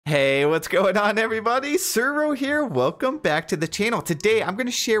Hey, what's going on, everybody? Suro here. Welcome back to the channel. Today, I'm going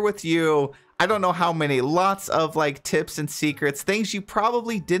to share with you, I don't know how many, lots of tips and secrets, things you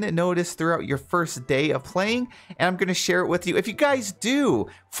probably didn't notice throughout your first day of playing, and I'm going to share it with you. If you guys do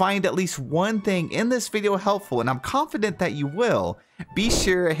find at least one thing in this video helpful, and I'm confident that you will, be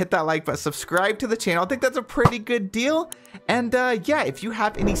sure to hit that like button, subscribe to the channel. I think that's a pretty good deal. And yeah, if you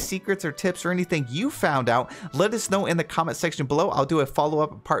have any secrets or tips or anything you found out, let us know in the comment section below. I'll do a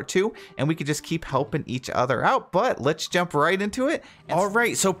follow-up part 2, and we can just keep helping each other out. But let's jump right into it. All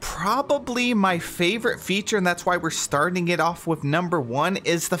right, so probably my favorite feature, and that's why we're starting it off with number 1,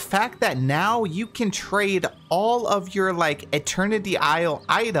 is the fact that now you can trade all of your Eternity Isle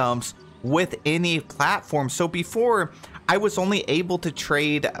items with any platform. So before, I was only able to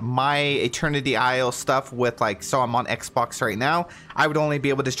trade my Eternity Isle stuff with so I'm on Xbox right now. I would only be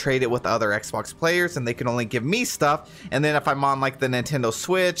able to trade it with other Xbox players, and they can only give me stuff. And then if I'm on the Nintendo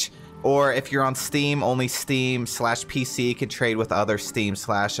Switch, or if you're on Steam, only Steam/PC can trade with other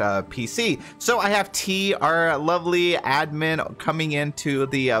Steam/PC. So I have T, our lovely admin, coming into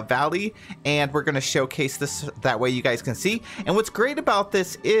the valley, and we're going to showcase this that way you guys can see. And what's great about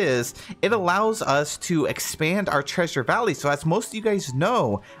this is it allows us to expand our treasure valley. So as most of you guys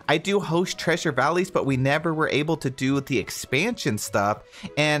know, I do host treasure valleys, but we never were able to do the expansion stuff,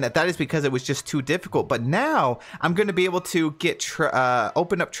 and that is because it was just too difficult. But now I'm going to be able to get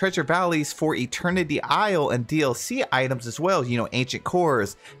open up treasure valleys for Eternity Isle and DLC items as well, you know, ancient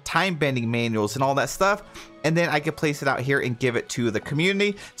cores, time bending manuals, and all that stuff. And then I can place it out here and give it to the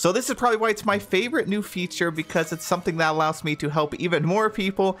community. So this is probably why it's my favorite new feature, because it's something that allows me to help even more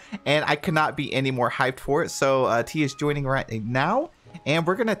people, and I could not be any more hyped for it. So T is joining right now, and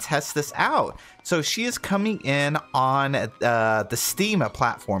we're gonna test this out. So she is coming in on the Steam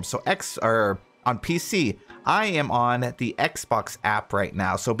platform, so on PC. I am on the Xbox app right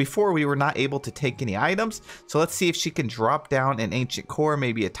now. So before, we were not able to take any items. So let's see if she can drop down an ancient core,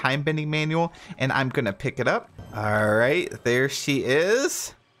 maybe a time bending manual, and I'm gonna pick it up. All right, there she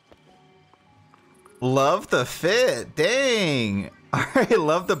is. Love the fit, dang. All right,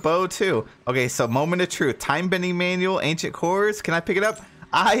 love the bow too. Okay, so moment of truth, time bending manual, ancient cores. Can I pick it up?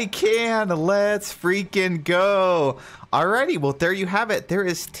 I can. Let's freaking go. Alrighty, well, there you have it. There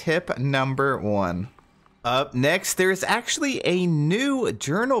is tip number 1. Up next, there's actually a new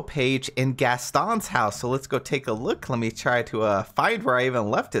journal page in Gaston's house. So let's go take a look. Let me try to find where I even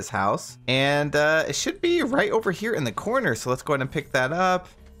left his house. And it should be right over here in the corner. So let's go ahead and pick that up,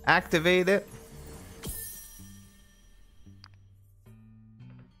 activate it.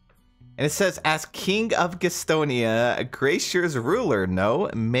 And it says, as King of Gastonia, Gracier's ruler, no,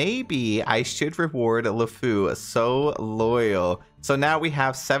 maybe I should reward LeFou, so loyal. So now we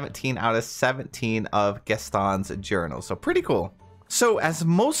have 17 out of 17 of Gaston's journals. So pretty cool. So as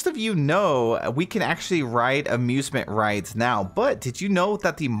most of you know, we can actually ride amusement rides now. But did you know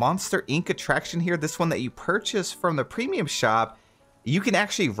that the Monster Inc. attraction here, this one that you purchase from the premium shop, you can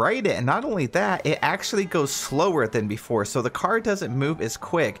actually ride it, and not only that, it actually goes slower than before, so the car doesn't move as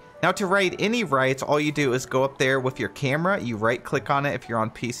quick. Now, to ride any rides, all you do is go up there with your camera, you right click on it if you're on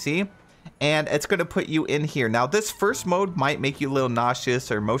PC, and it's going to put you in here. Now, this first mode might make you a little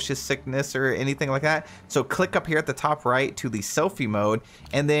nauseous or motion sickness or anything like that, so click up here at the top right to the selfie mode,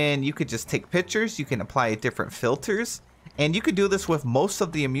 and then you could just take pictures. You can apply different filters. And you could do this with most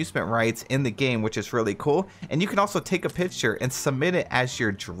of the amusement rides in the game, which is really cool. And you can also take a picture and submit it as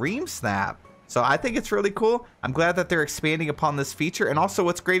your dream snap. So I think it's really cool. I'm glad that they're expanding upon this feature. And also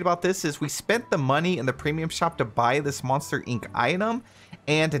what's great about this is we spent the money in the premium shop to buy this Monster Inc. item.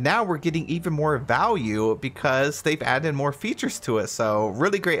 And now we're getting even more value because they've added more features to it. So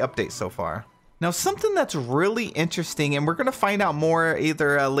really great update so far. Now, something that's really interesting, and we're going to find out more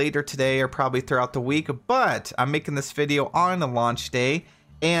either later today or probably throughout the week, but I'm making this video on the launch day.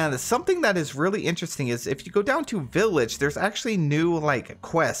 And something that is really interesting is if you go down to Village, there's actually new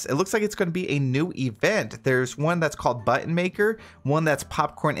quests. It looks like it's going to be a new event. There's one that's called Button Maker, one that's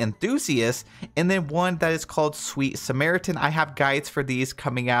Popcorn Enthusiast, and then one that is called Sweet Samaritan. I have guides for these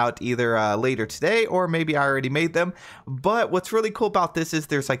coming out either later today, or maybe I already made them. But what's really cool about this is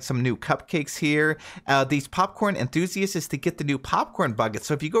there's some new cupcakes here. These Popcorn Enthusiasts is to get the new popcorn bucket.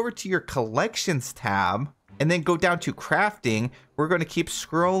 So if you go over to your collections tab, and then go down to crafting, we're going to keep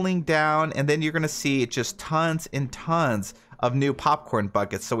scrolling down, and then you're going to see just tons and tons of new popcorn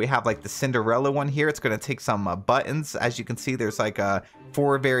buckets. So we have the Cinderella one here. It's going to take some buttons. As you can see, there's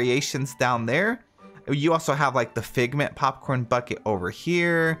 4 variations down there. You also have the Figment popcorn bucket over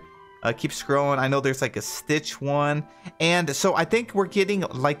here. Keep scrolling. I know there's like a Stitch one. And so I think we're getting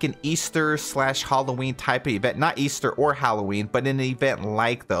like an Easter / Halloween type of event. Not Easter or Halloween, but an event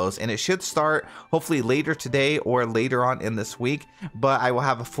like those. And it should start hopefully later today or later on in this week. But I will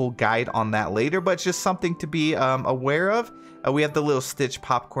have a full guide on that later. But it's just something to be aware of. We have the little Stitch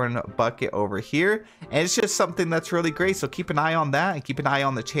popcorn bucket over here, and it's just something that's really great. So keep an eye on that and keep an eye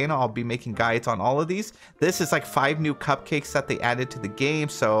on the channel. I'll be making guides on all of these. This is like 5 new cupcakes that they added to the game,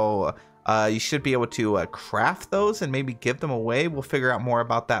 so you should be able to craft those and maybe give them away. We'll figure out more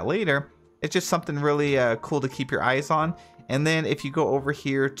about that later. It's just something really cool to keep your eyes on. And then if you go over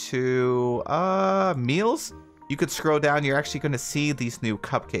here to meals, you could scroll down. You're actually going to see these new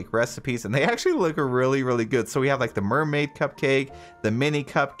cupcake recipes, and they actually look really, really good. So we have like the mermaid cupcake, the mini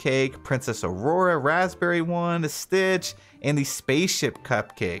cupcake, Princess Aurora raspberry one, a Stitch, and the spaceship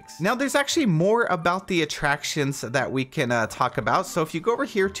cupcakes. Now there's actually more about the attractions that we can talk about. So if you go over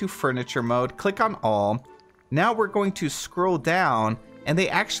here to furniture mode, click on all. Now we're going to scroll down, and they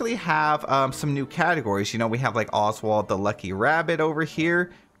actually have some new categories. You know, we have like Oswald the Lucky Rabbit over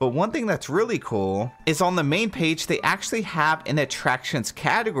here. But one thing that's really cool is on the main page, they actually have an attractions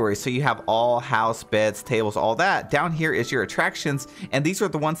category. So you have all house, beds, tables, all that. Down here is your attractions. And these are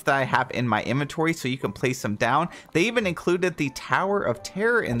the ones that I have in my inventory, so you can place them down. They even included the Tower of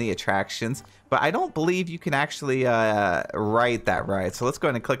Terror in the attractions, but I don't believe you can actually write that right. So let's go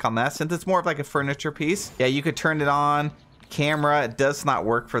ahead and click on that since it's more of like a furniture piece. Yeah, you could turn it on. Camera does not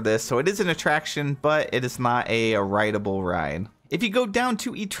work for this. So it is an attraction, but it is not a writable ride. If you go down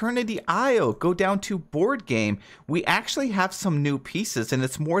to Eternity Isle, go down to board game, we actually have some new pieces, and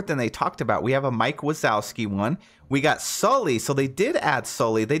it's more than they talked about. We have a Mike Wazowski one. We got Sully, so they did add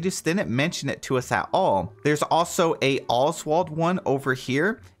Sully. They just didn't mention it to us at all. There's also a Oswald one over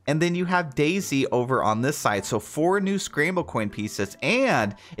here. And then you have Daisy over on this side. So 4 new Scramble Coin pieces.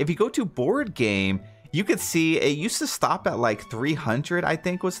 And if you go to board game, you could see it used to stop at like 300, I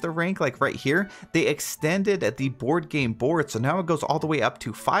think was the rank, like right here. They extended the board game board, so now it goes all the way up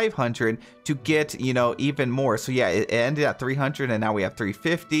to 500 to get, you know, even more. So yeah, it ended at 300 and now we have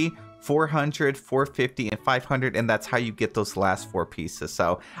 350, 400, 450, and 500, and that's how you get those last 4 pieces.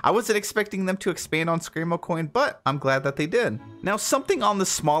 So I wasn't expecting them to expand on Scramble Coin, but I'm glad that they did. Now, something on the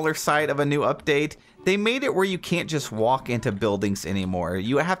smaller side of a new update, they made it where you can't just walk into buildings anymore.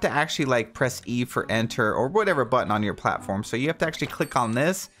 You have to actually like press E for enter or whatever button on your platform. So you have to actually click on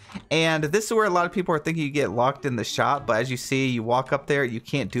this. And this is where a lot of people are thinking you get locked in the shop. But as you see, you walk up there, you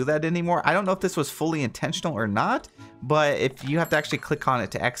can't do that anymore. I don't know if this was fully intentional or not, but if you have to actually click on it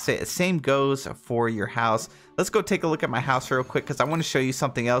to exit, same goes for your house. Let's go take a look at my house real quick because I want to show you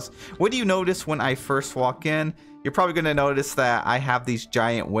something else. What do you notice when I first walk in? You're probably going to notice that I have these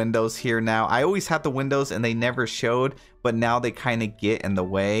giant windows here now. I always had the windows and they never showed, but now they kind of get in the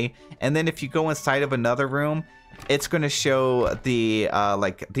way. And then if you go inside of another room, it's going to show the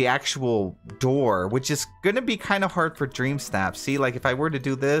like the actual door, which is going to be kind of hard for Dream Snap. See, like if I were to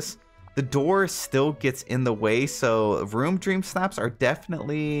do this, the door still gets in the way. So room Dream Snaps are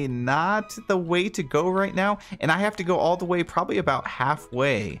definitely not the way to go right now. And I have to go all the way, probably about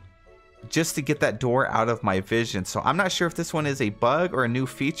halfway, just to get that door out of my vision. So I'm not sure if this one is a bug or a new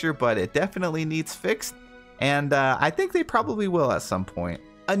feature, but it definitely needs fixed. And I think they probably will at some point.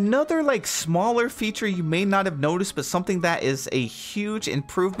 Another like smaller feature you may not have noticed, but something that is a huge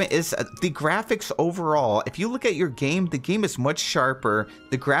improvement is the graphics overall. If you look at your game, the game is much sharper.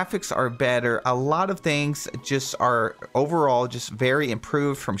 The graphics are better. A lot of things just are overall just very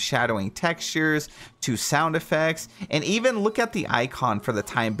improved, from shadowing textures to sound effects. And even look at the icon for the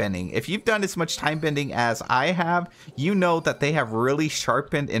time bending. If you've done as much time bending as I have, you know that they have really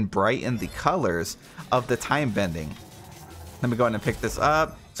sharpened and brightened the colors of the time bending. Let me go ahead and pick this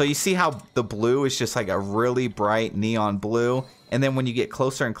up. So you see how the blue is just like a really bright neon blue. And then when you get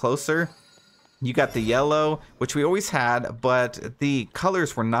closer and closer, you got the yellow, which we always had, but the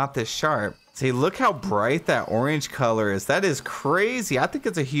colors were not this sharp. See, look how bright that orange color is. That is crazy. I think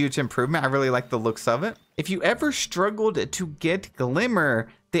it's a huge improvement. I really like the looks of it. If you ever struggled to get Glimmer,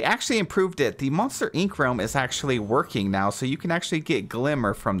 they actually improved it. The Monster Inc. realm is actually working now, so you can actually get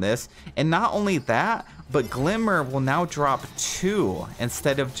Glimmer from this. And not only that, but Glimmer will now drop 2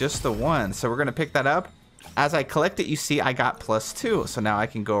 instead of just the 1. So we're going to pick that up. As I collect it, you see I got +2. So now I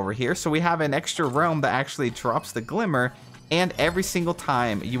can go over here. So we have an extra realm that actually drops the Glimmer. And every single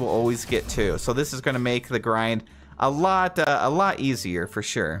time you will always get 2. So this is going to make the grind a lot easier for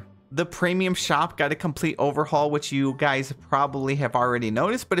sure. The premium shop got a complete overhaul, which you guys probably have already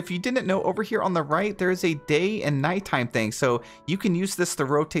noticed. But if you didn't know, over here on the right, there is a day and nighttime thing. So you can use this to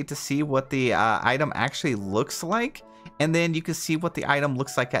rotate to see what the item actually looks like. And then you can see what the item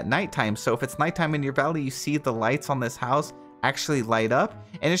looks like at nighttime. So if it's nighttime in your valley, you see the lights on this house actually light up,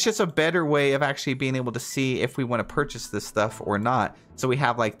 and it's just a better way of actually being able to see if we want to purchase this stuff or not. So we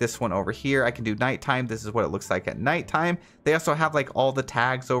have like this one over here. I can do nighttime. This is what it looks like at nighttime. They also have like all the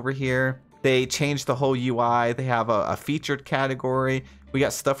tags over here. They changed the whole UI. They have a featured category. We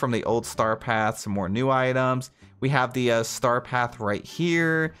got stuff from the old star path, some more new items. We have the star path right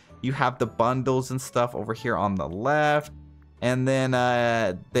here. You have the bundles and stuff over here on the left. And then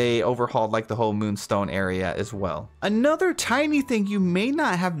they overhauled like the whole Moonstone area as well. Another tiny thing you may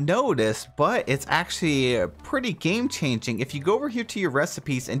not have noticed, but it's actually pretty game changing. If you go over here to your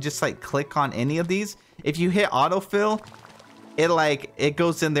recipes and just like click on any of these, if you hit autofill, it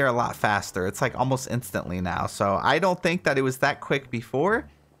goes in there a lot faster. It's like almost instantly now. So I don't think that it was that quick before,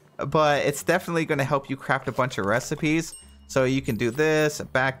 but it's definitely going to help you craft a bunch of recipes. So you can do this,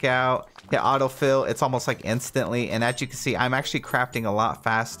 back out, hit autofill. It's almost like instantly. And as you can see, I'm actually crafting a lot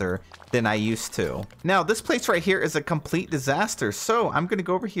faster than I used to. Now, this place right here is a complete disaster. So I'm going to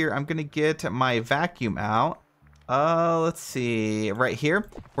go over here. I'm going to get my vacuum out. Let's see, right here.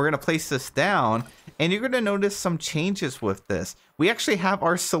 We're going to place this down. And you're going to notice some changes with this. We actually have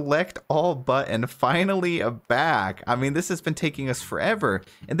our select all button finally back. I mean, this has been taking us forever.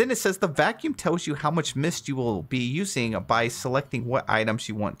 And then it says the vacuum tells you how much mist you will be using by selecting what items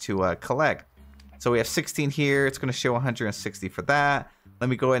you want to collect. So we have 16 here. It's going to show 160 for that. Let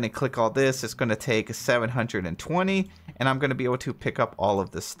me go ahead and click all this. It's going to take 720, and I'm going to be able to pick up all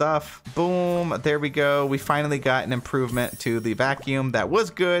of this stuff. Boom, there we go. We finally got an improvement to the vacuum that was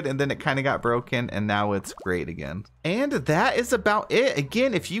good, and then it kind of got broken, and now it's great again. And that is about it.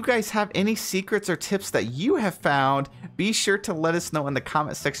 Again, if you guys have any secrets or tips that you have found, be sure to let us know in the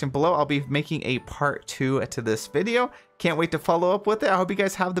comment section below. I'll be making a part 2 to this video. Can't wait to follow up with it. I hope you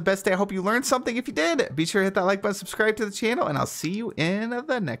guys have the best day. I hope you learned something. If you did, be sure to hit that like button, subscribe to the channel, and I'll see you in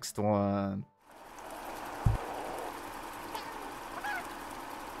the next one.